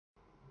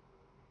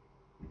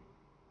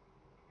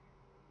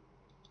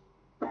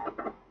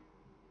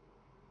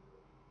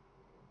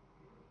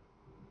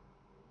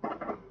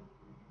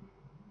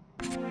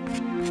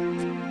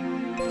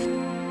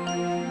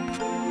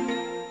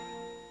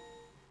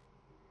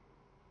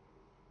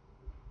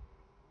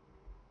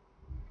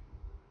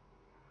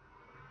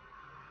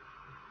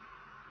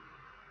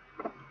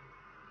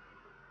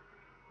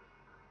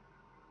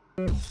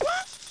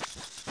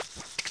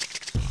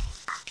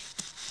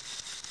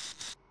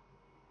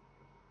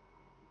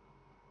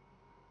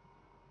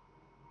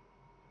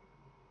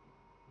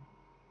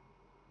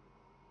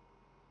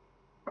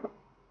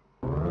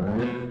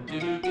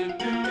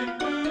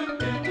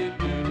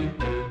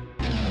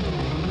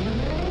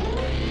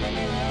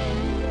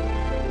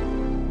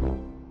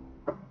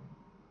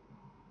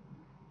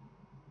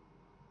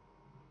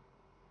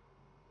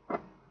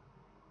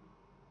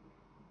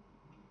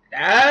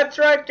That's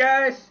right,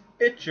 guys!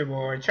 It's your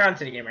boy,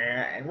 City Gamer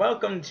here, and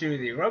welcome to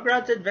the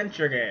Rugrats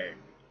adventure game.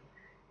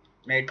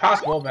 Made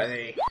possible by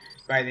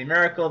the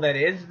miracle that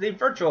is the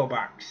Virtual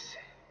Box.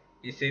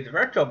 You see, the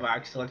Virtual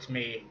Box lets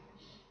me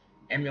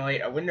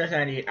emulate a Windows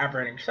 98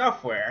 operating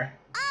software.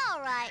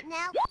 Alright,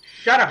 now...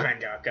 Shut up,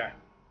 Angelica!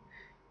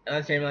 It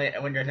lets me emulate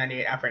a Windows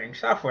 98 operating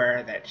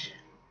software that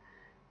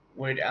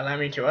would allow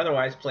me to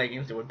otherwise play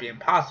games that would be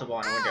impossible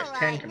on a Windows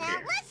 10 computer.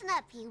 Now listen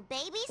up, you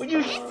babies. Would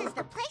you... This is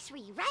the place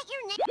where you write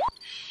your name.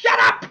 Shut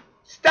up!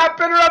 Stop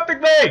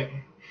interrupting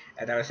me!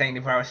 As I was saying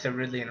before I was so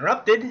rudely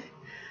interrupted,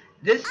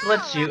 this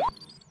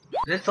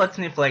lets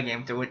me play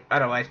games that would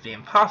otherwise be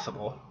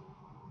impossible.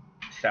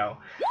 So,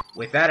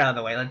 with that out of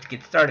the way, let's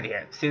get started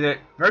here. See, the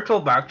Virtual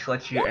Box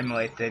lets you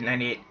emulate the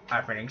 98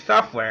 operating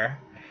software,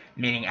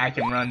 meaning I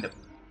can run the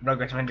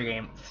Rugrats adventure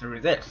game through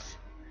this,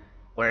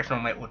 whereas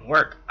normally it wouldn't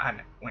work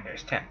on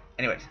Windows 10.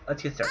 Anyways,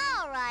 let's get started.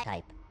 Alright.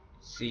 Type.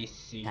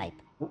 CC. Type.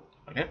 Ooh,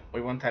 okay,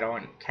 we want that all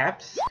in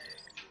caps.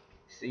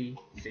 CC.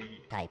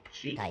 Type.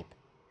 G. Type.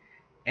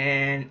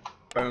 And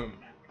boom.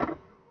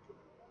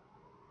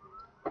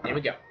 There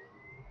we go.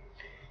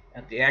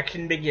 Let the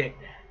action begin.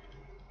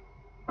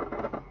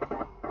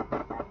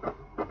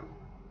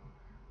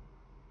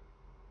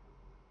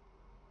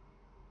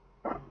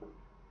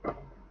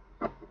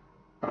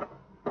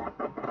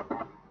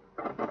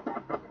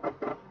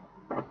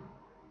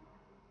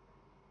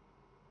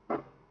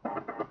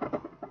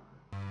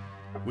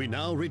 We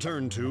now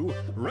return to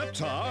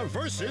Reptar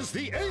vs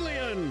The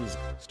Aliens,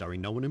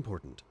 starring no one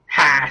important.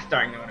 Ha!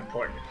 Starring no one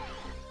important.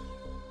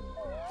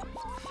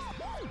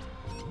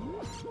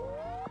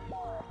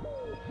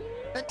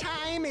 The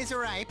time is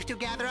ripe to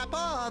gather up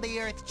all the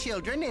Earth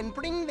children and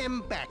bring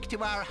them back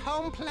to our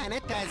home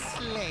planet as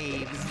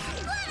slaves.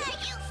 What are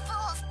you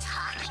fools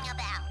talking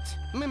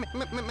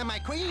about? My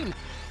queen,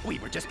 we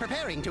were just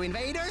preparing to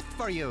invade Earth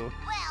for you.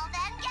 Well,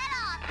 then get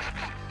on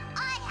with it.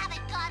 I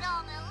haven't got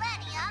all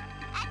millennium.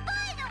 And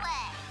by the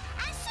way,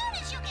 as soon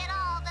as you get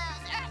all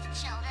those Earth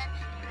children,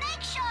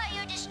 make sure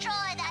you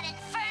destroy that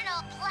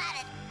infernal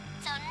planet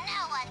so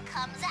no one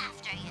comes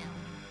after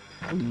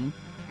you.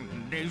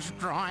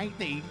 Destroy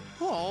the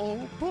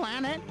whole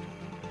planet?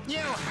 You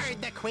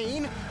heard the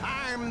queen.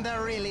 Arm the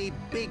really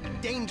big,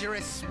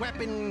 dangerous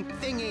weapon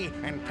thingy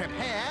and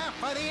prepare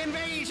for the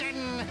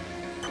invasion.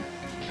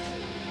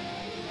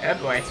 Oh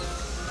boy.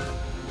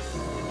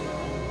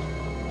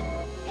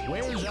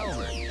 Where's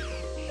Elmer?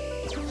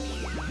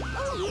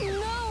 Oh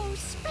no!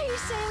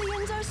 Space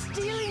aliens are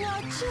stealing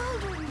our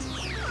children!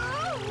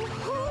 Oh,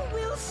 who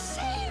will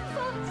save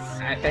us?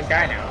 I think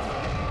I know.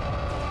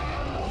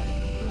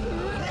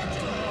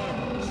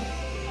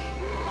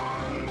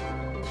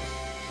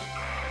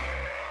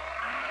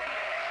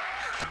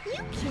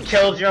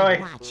 Killjoy.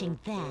 Watching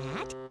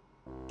that.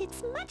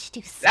 It's much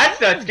too scary.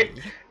 That's not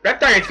scary.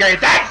 Reptar is scary.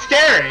 That's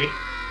scary.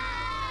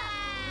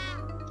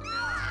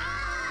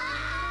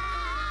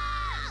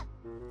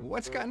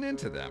 What's gotten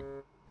into them?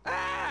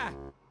 Ah!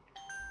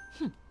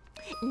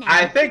 Now,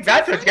 I think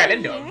that's what's got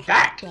into him.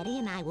 That. Betty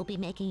and I will be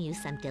making you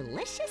some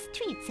delicious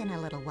treats in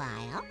a little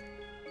while.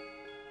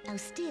 Oh,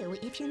 Stu,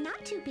 if you're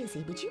not too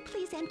busy, would you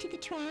please empty the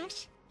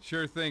trash?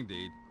 Sure thing,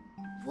 Didi.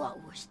 What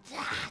was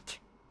that?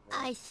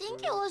 I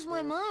think it was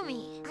my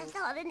mommy. I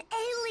thought an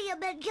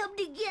alien had come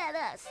to get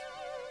us.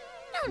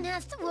 Don't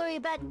have to worry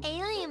about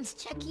aliens,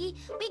 Chucky.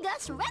 We got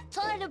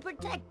Reptar to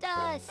protect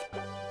us.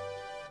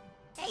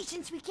 Hey,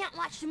 since we can't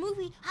watch the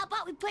movie, how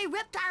about we play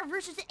Reptar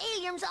vs The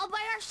Aliens all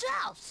by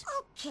ourselves?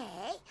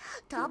 Okay.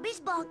 Tommy's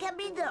ball can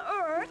be the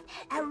Earth,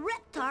 and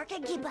Reptar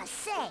can keep us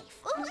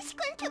safe. Who's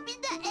going to be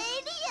the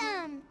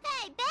alien?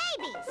 Hey,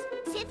 babies!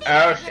 Cynthia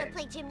and I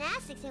play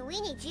gymnastics, and we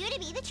need you to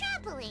be the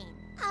trampoline.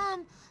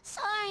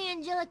 Sorry,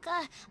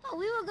 Angelica, but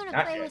we were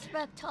gonna play with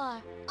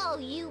Reptar. Oh,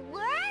 you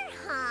were,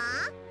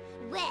 huh?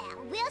 Well,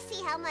 we'll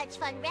see how much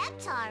fun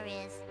Reptar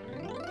is.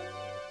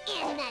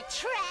 In the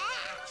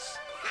trash!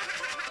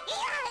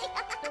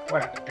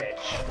 What a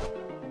bitch.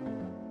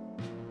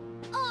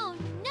 Oh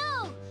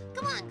no!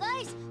 Come on,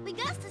 guys! We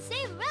got to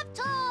save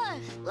Reptar!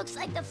 Looks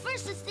like the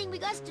firstest thing we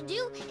got to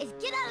do is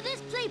get out of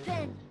this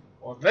playpen.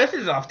 Well, this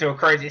is off to a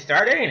crazy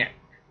start, ain't it?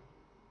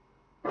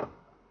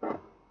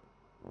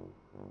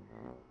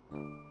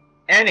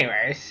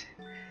 Anyways,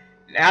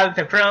 now that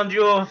the crown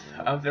jewel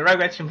of the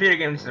Rugrats computer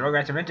games, the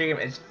Rugrats adventure game,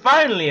 is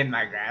finally in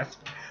my grasp,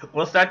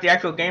 we'll start the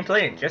actual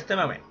gameplay in just a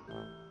moment.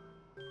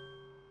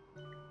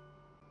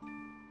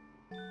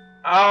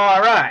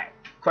 Alright,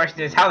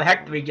 question is, how the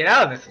heck do we get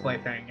out of this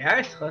plaything,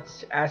 guys?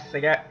 Let's ask the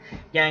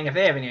gang if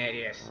they have any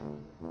ideas.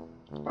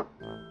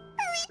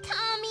 Hurry,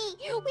 Tommy!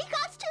 We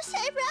got to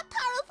save Reptar!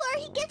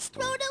 it gets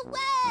thrown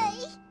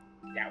away.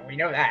 Yeah, we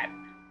know that.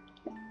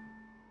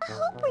 I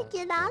hope we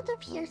get out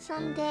of here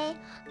someday.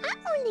 I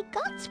only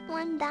got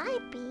one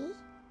diaper.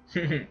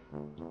 We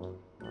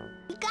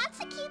got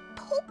to keep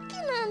poking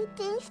on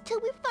things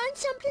till we find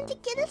something to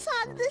get us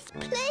out of this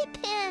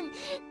playpen.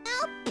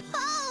 Now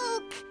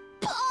poke!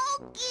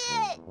 Poke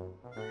it!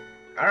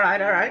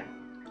 Alright, alright.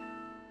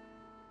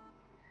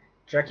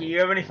 Chucky, you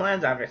have any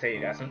plans? Obviously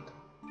he doesn't.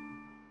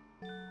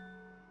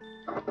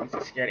 He's a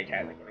scaredy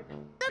cat.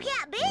 Look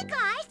at me,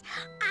 guys!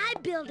 I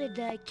built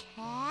a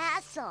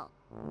castle.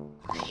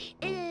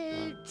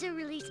 It's a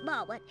really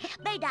small one,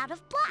 made out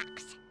of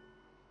blocks.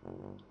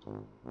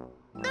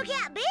 Look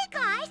at me,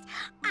 guys!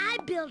 I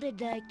built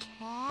a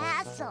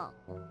castle.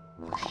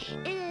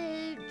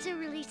 It's a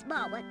really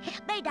small one,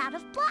 made out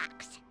of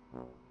blocks.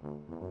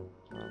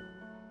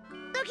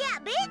 Look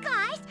at me,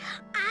 guys!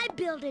 I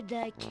built a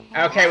castle.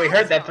 Okay, we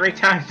heard that 3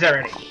 times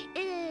already.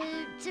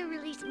 It's a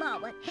really small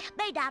one,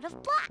 made out of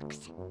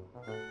blocks.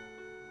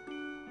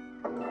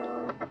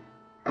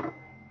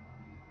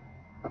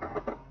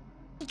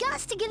 We got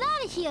to get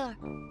out of here.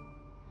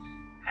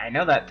 I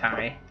know that,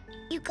 Tommy.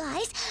 You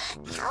guys,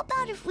 how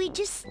about if we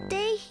just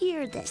stay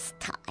here this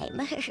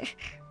time?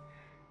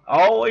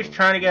 Always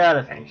trying to get out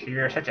of things.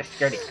 You're such a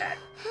scaredy cat.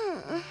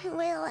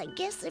 Well, I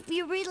guess if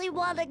you really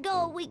want to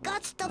go, we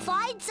got to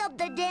find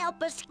something to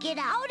help us get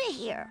out of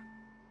here.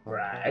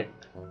 Right.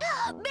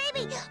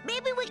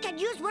 Maybe we can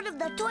use one of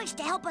the toys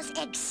to help us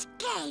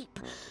escape.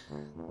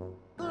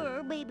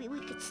 Or maybe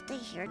we could stay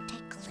here and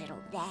take a little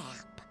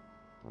nap.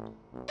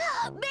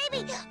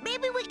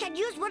 Maybe we can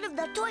use one of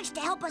the toys to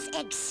help us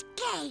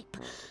escape.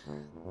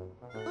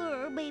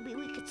 Or maybe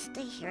we could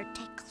stay here and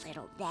take a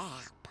little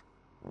nap.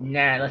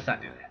 Nah, let's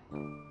not do that.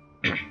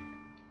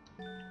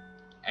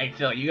 Hey,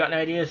 Phil, you got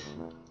any ideas?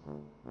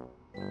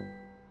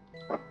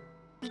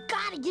 We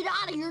gotta get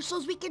out of here so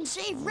we can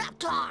save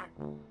Reptar.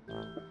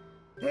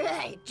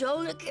 Hey,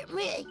 don't look at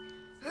me.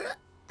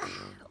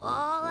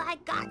 All I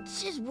got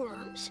is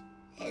worms.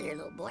 Hey,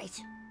 little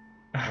boys.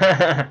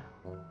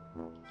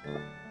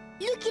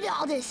 Look at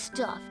all this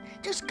stuff.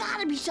 There's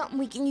gotta be something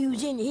we can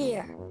use in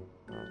here.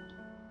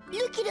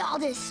 Look at all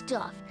this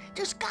stuff.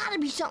 There's gotta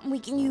be something we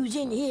can use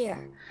in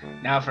here.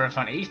 Now for a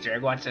fun Easter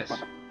egg, watch this.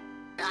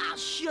 I'll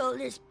show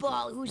this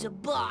ball who's a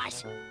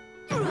boss.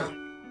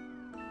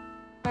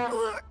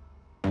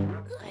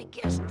 I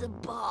guess the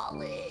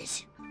ball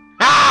is.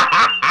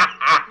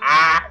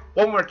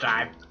 One more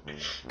time.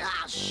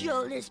 I'll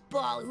show this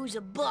ball who's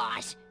a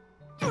boss.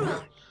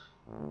 I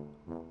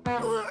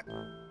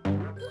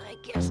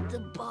guess the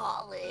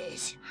ball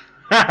is.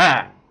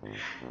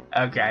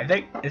 Okay, I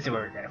think this is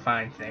where we're gonna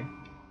find things.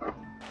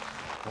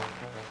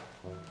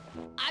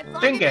 I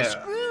found Bingo. a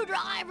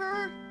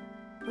screwdriver.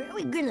 Where are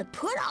we gonna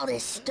put all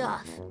this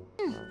stuff?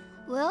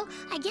 Well,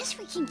 I guess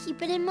we can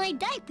keep it in my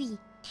diaper.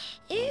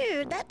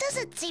 Ew, that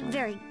doesn't seem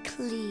very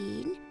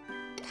clean.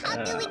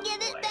 How do we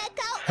get it back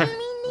out when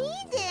we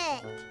need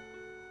it?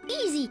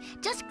 Easy.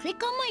 Just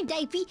click on my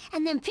diaper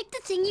and then pick the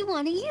thing you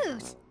want to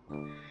use.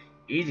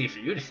 Easy for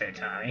you to say,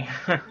 Tommy.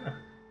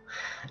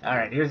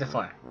 Alright, here's the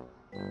plan.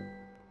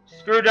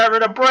 Screwdriver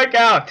to break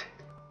out!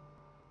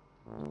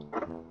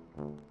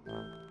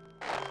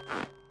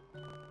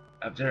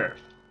 Observe.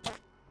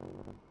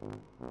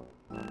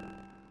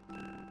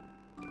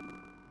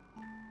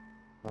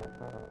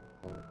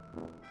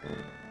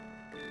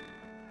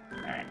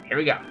 Alright, here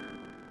we go.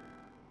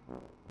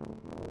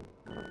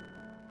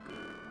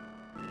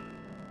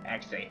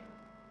 Actually,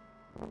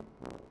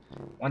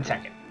 1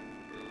 second.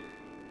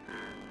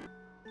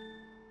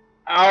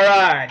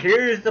 Alright,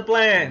 here's the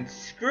plan.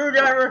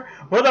 Screwdriver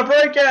with a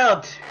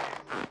breakout!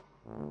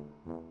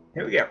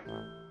 Here we go.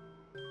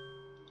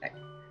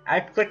 I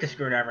clicked the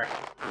screwdriver.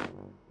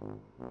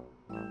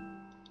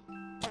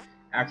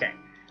 Okay.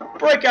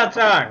 Breakout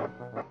time!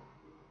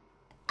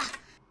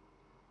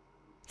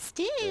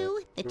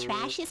 Stu, the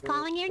trash is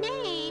calling your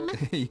name.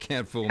 You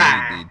can't fool me.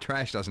 The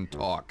trash doesn't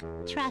talk.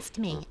 Trust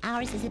me,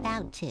 ours is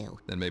about to.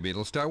 Then maybe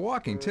it'll start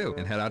walking too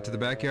and head out to the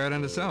backyard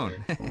on its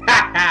own.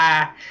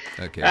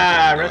 Okay.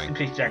 Rest in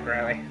peace, Jack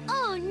Riley.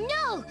 Oh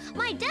no!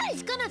 My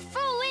daddy's gonna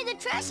throw away the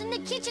trash in the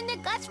kitchen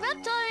that got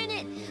Reptar in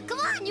it. Come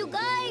on, you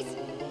guys!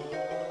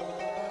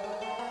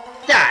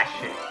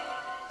 Dash it!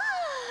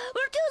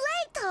 We're too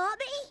late,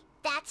 Tommy!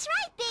 That's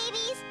right,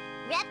 babies!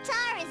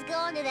 Reptar is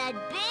going to that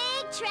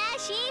big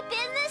trash heap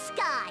in the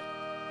sky.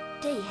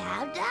 They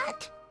have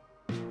that?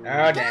 Oh,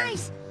 damn.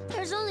 Guys,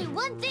 there's only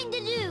one thing to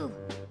do.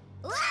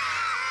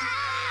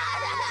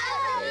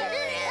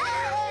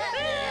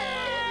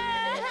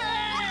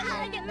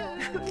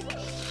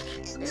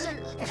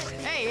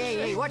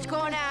 Hey, what's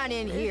going on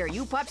in here?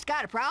 You pups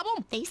got a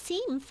problem? They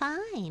seem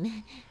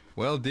fine.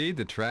 Well, Dee,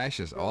 the trash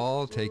is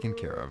all taken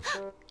care of.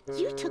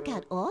 You took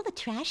out all the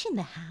trash in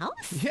the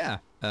house? Yeah.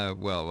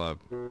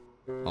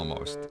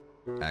 Almost.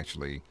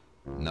 Actually,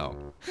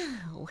 no.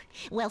 Oh,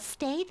 well,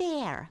 stay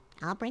there.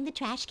 I'll bring the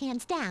trash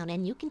cans down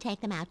and you can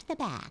take them out to the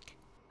back.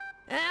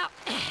 Well,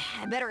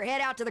 I better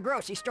head out to the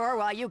grocery store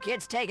while you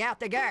kids take out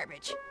the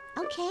garbage.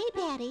 Okay,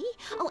 Betty.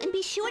 Oh, and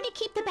be sure to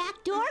keep the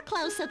back door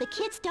closed so the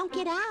kids don't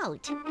get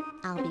out.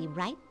 I'll be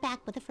right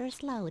back with the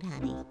first load,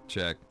 honey.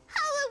 Check.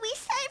 How will we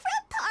save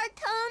Reptar,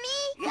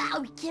 Tommy? Yeah,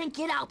 we can't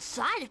get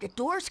outside if the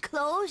door's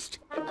closed.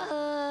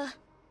 Well,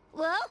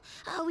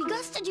 we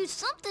got to do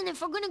something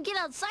if we're gonna get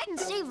outside and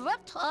save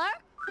Reptar.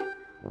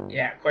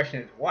 Yeah,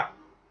 question is what?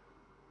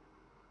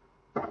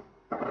 What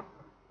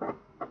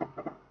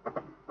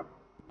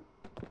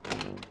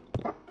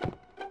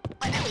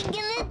are we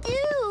gonna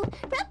do?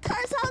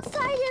 Reptar's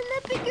outside in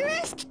the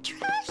biggest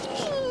trash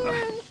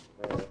can.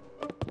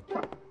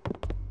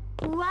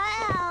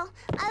 Wow,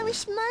 I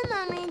wish my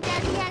mom and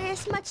daddy had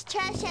as much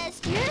trash as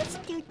yours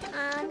do,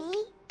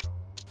 Tommy.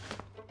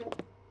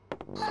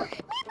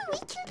 Maybe we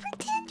can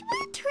pretend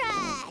we're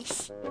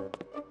trash.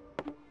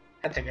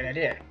 That's a good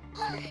idea.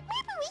 Maybe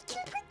we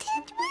can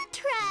pretend we're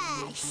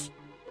trash.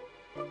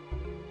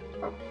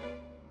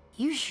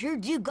 You sure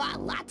do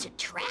got lots of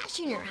trash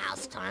in your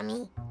house,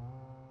 Tommy.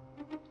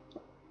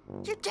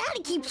 Your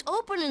daddy keeps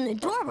opening the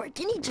door, but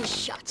then he just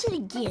shuts it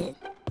again.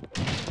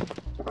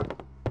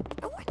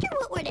 I wonder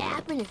what would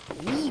happen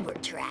if we were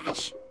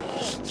trash.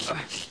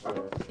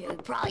 It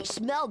would probably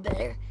smell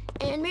better,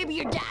 and maybe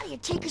your daddy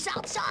would take us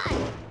outside.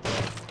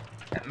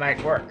 That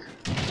might work.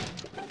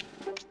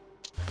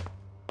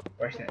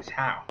 Question is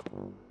how?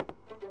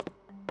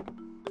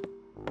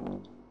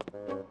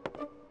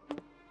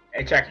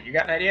 Hey, Chucky, you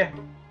got an idea?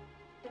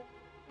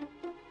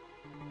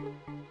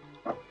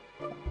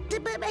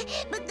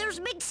 But there's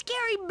big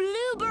scary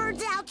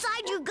bluebirds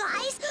outside, you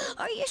guys.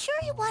 Are you sure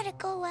you want to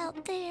go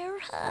out there,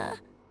 huh?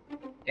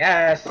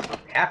 Yes,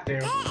 have to.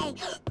 Hey,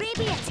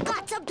 maybe it's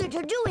got something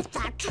to do with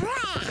the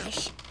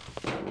trash.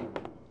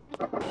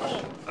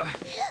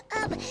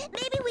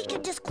 Maybe we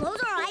can just close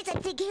our eyes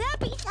and think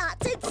happy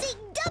thoughts and sing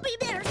Dummy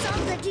Bear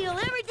songs until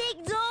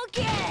everything's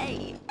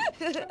okay.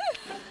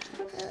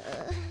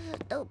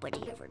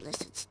 Nobody ever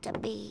listens to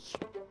me.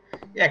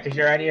 Yeah, because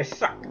your ideas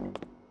suck.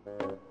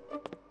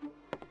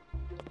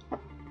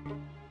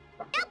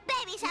 You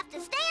babies have to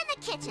stay in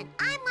the kitchen.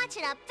 I'm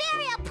watching a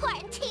very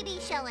important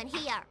TV show in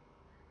here.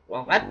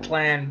 Well, that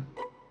plan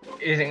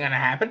isn't gonna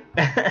happen.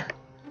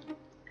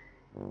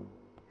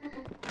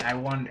 I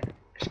wonder.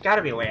 There's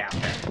gotta be a way out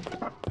there.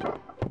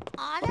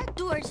 Aw, that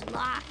door's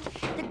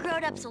locked. The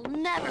grown-ups will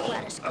never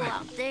let us go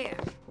out there.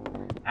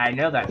 I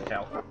know that,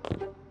 Phil.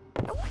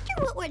 I wonder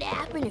what would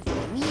happen if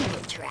we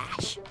were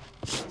trash.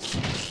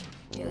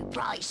 It would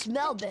probably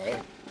smell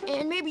better,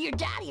 and maybe your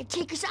daddy would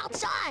take us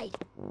outside.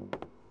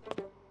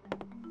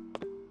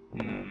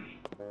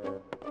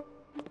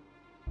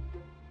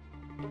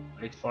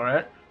 Wait for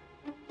it.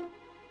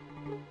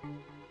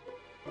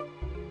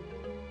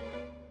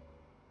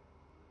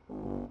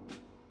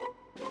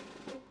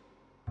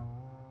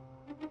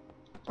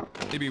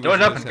 Maybe we Doing should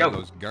nothing, just go. have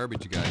those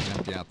garbage guys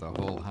empty out the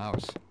whole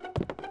house.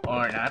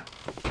 Or not.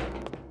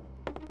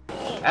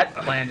 That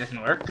plan doesn't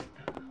work.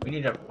 We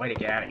need a way to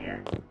get out of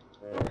here.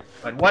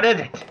 But what is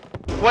it?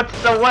 What's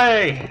the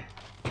way?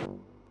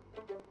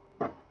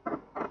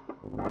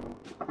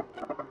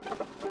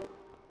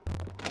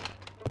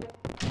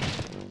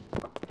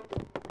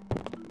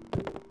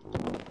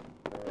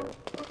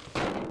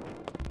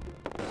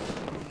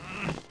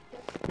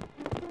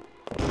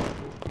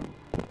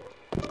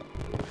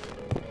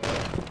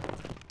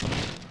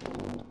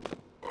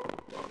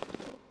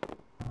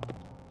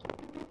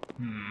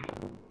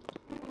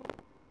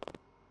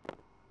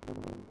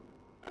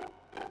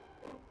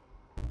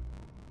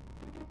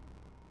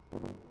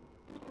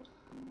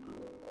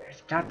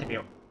 There's got to be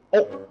a...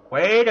 Oh,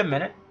 wait a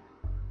minute.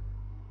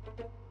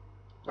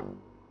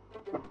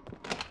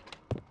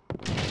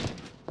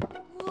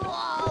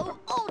 Whoa,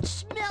 old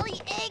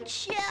smelly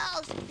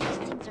eggshells. These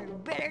things are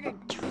better than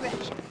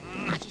treasure.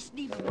 I just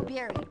leave them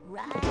buried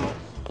right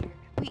here.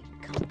 We can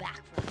come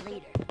back for them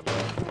later.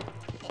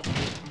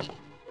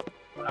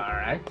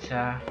 Alright,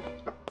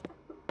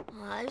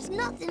 There's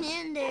nothing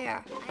in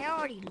there. I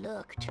already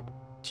looked.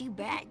 Too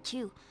bad,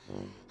 too.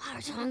 I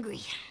was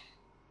hungry.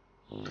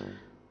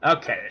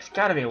 okay, there's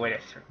gotta be a way to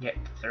get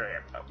through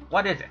it, but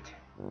what is it?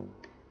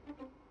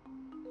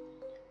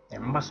 There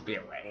must be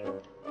a way.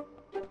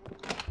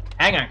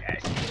 Hang on,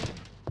 guys.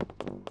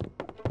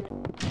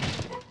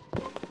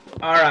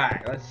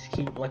 Alright, let's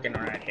keep looking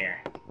around here.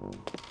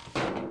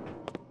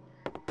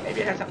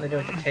 Maybe it has something to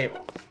do with the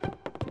table.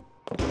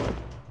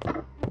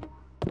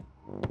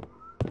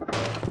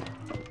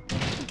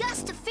 We got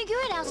to figure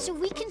it out so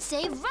we can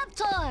save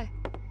Reptar.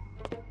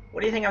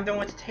 What do you think I'm doing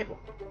with the table?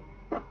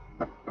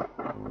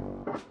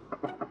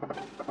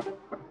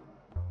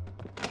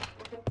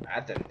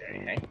 That didn't do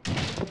anything.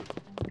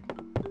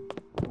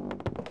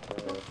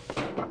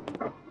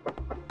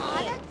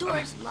 Aw, that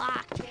door's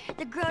locked.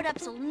 The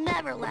grown-ups will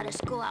never let us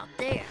go out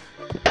there.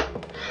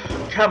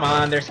 Come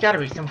on, there's gotta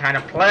be some kind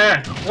of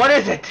plan. What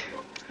is it?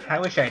 I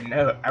wish I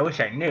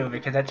knew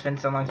because it's been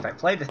so long since I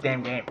played this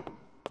damn game.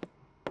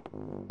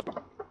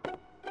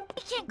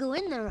 We can't go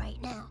in there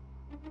right now.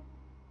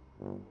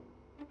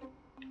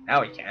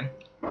 Now we can.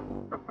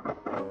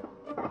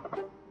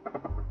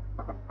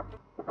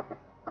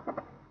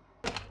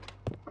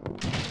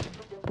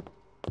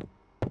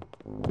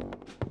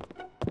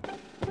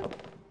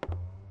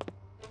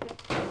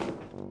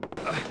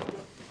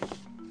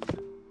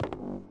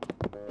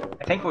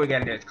 think what we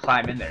gotta do is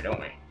climb in there, don't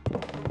we?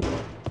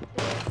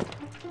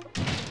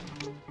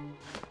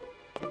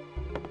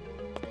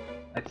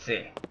 Let's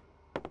see.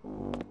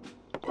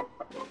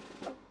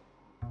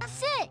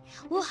 That's it.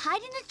 We'll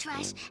hide in the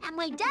trash, and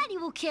my daddy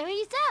will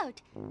carry us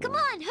out. Come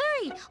on,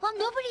 hurry, while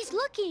nobody's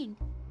looking.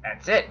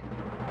 That's it.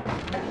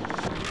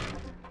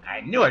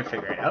 I knew I'd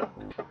figure it out.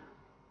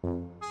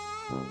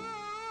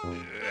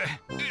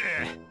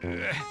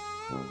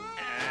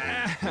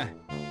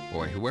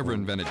 Boy, whoever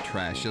invented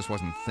trash just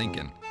wasn't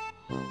thinking.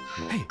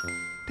 Hey,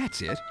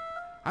 that's it.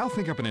 I'll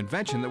think up an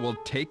invention that will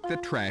take the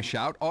trash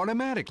out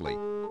automatically.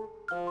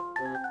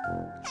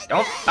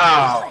 Don't.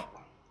 Oh.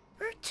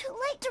 We're too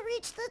late to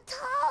reach the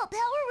top. How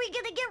are we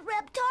gonna get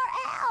Reptar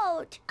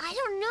out? I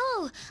don't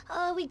know.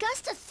 We got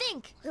to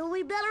think. Well,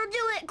 we better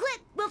do it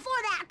quick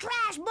before that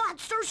trash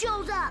monster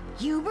shows up.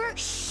 Hubert,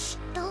 shh!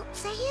 Don't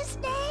say his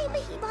name.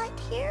 He might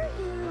hear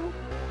you.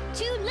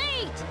 Too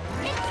late.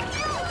 It's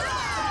too late.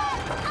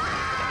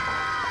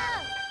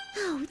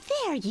 Oh,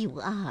 there you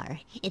are.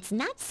 It's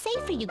not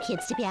safe for you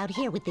kids to be out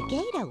here with the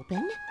gate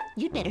open.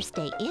 You'd better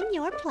stay in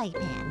your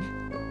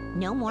playpen.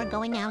 No more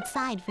going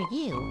outside for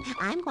you.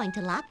 I'm going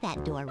to lock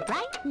that door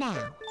right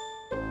now.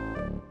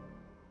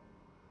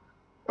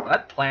 Well,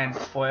 that plan's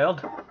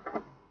spoiled.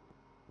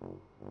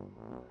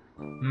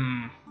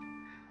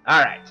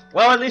 Alright.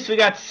 Well, at least we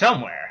got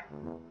somewhere.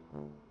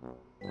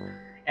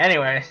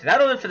 Anyway, so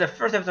that'll do it for the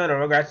first episode of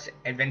Rugrats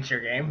Adventure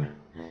Game.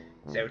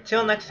 So,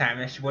 till next time,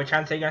 this is your boy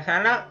Chance signing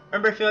out.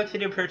 Remember, if you like the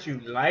video, be sure to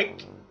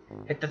like,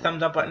 hit the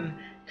thumbs up button,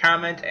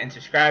 comment, and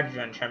subscribe to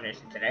join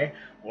Termination today.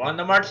 We're on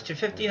the march to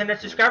 1,500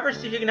 subscribers,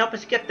 so you can help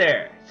us get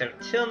there. So,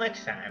 till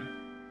next time.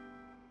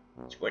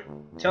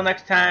 Till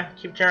next time,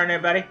 keep turning,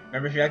 everybody.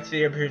 Remember, if you like this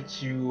video, be sure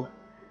to,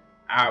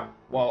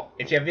 well,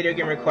 if you have video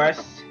game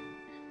requests,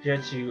 be sure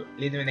to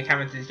leave them in the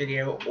comments of this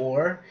video,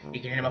 or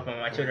you can hit them up on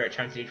my Twitter at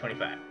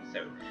ChunkyD25.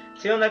 So,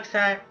 till next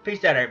time,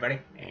 peace out,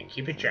 everybody, and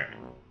keep it German.